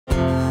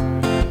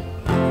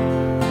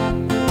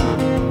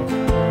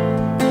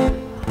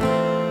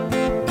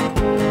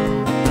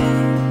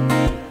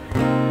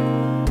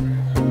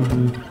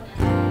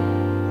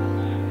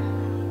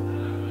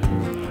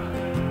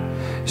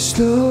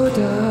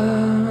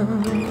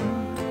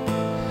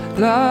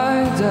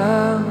lie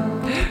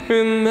down.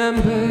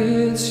 Remember,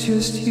 it's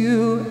just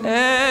you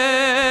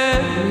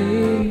and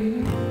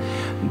me.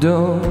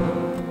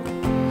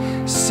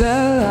 Don't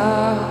sell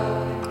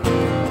out,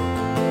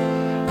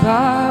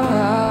 bow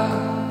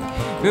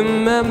out.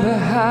 Remember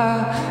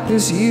how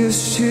this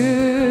used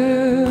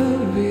to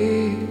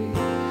be.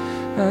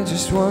 I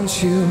just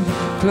want you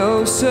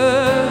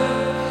closer.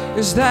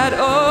 Is that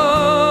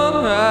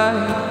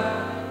alright?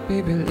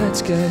 Baby,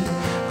 let's get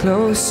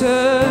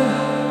closer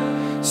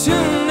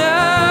tonight.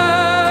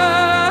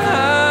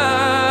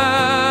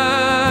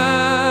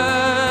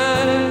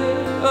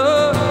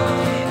 Oh,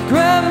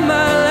 grab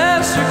my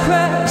last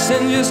request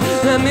and just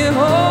let me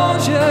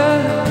hold you.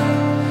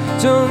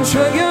 Don't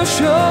shrug your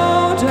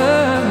shoulders.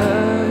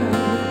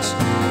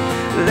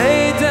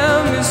 Lay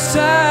down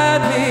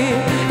beside me,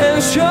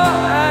 and sure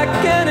I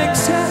can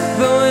accept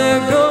that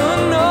we're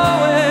going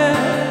nowhere.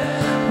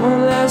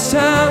 One last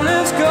time,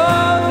 let's go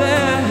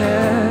there.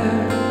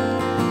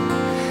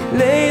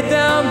 Lay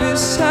down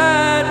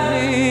beside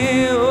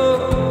me,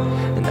 oh,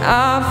 and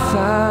I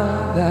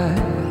found that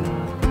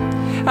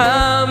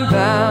I'm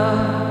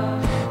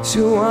bound to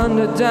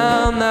wander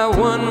down that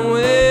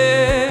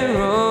one-way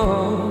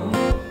road.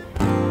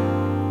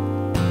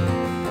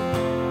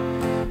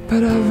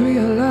 But I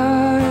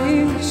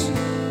realize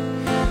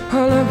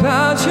all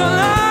about your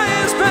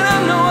lies, but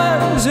I'm no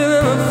wiser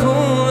than the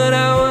fool that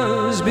I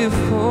was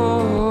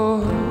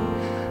before.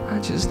 I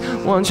just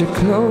want you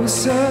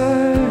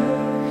closer.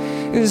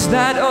 Is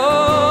that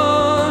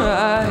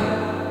alright?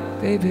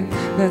 Baby,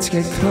 let's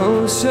get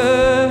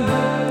closer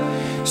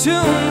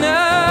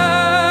tonight.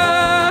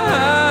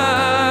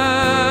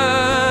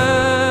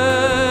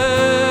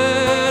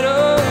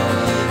 Oh,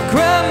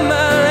 grab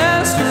my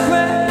last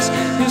request,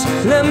 just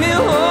let me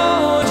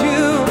hold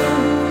you.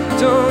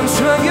 Don't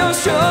shrug your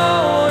shoulders.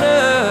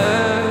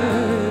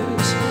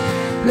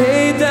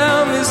 Lay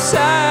down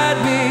beside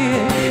me,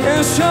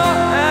 and sure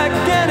I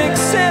can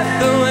accept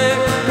the way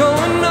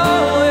going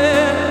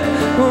nowhere.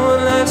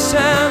 One last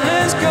time,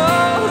 let's go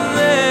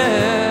there.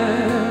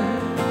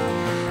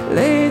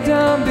 Lay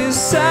down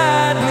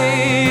beside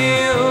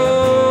me,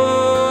 oh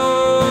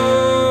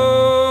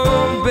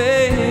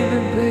baby,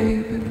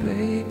 baby,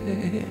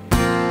 baby.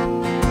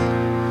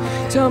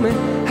 Tell me,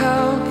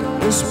 how can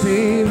this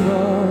be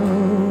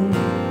wrong?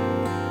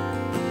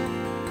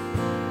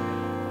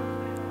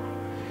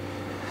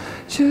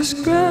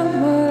 Just grant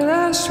my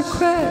last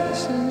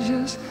request and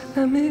just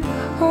let me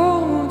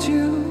hold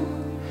you.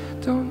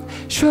 Don't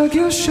shrug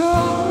your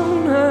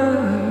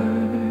shoulders.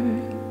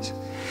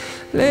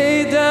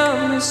 Lay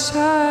down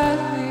beside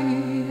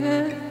me,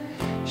 and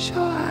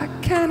sure I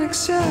can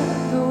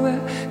accept that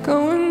we're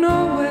going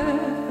nowhere.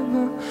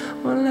 But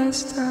one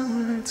last time,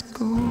 let's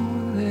go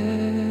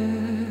there.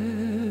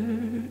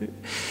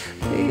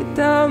 Lay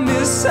down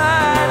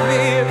beside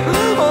me,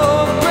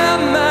 oh, grab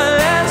my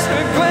last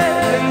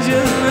request and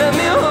just let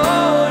me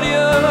hold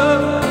you.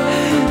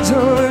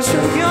 Don't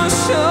shrug your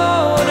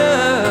shoulders.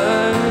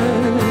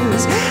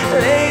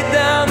 Lay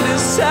down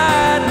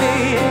beside me,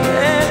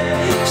 and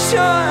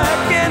sure I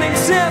can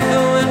accept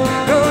that we're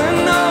going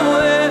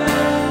nowhere.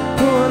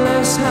 One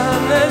last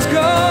time, let's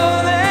go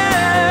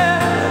there.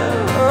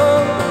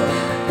 Oh,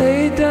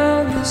 lay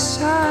down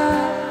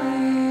beside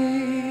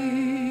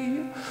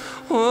me.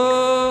 Oh.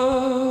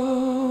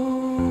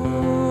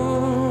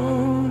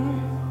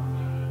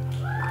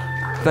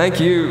 Thank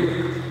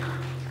you.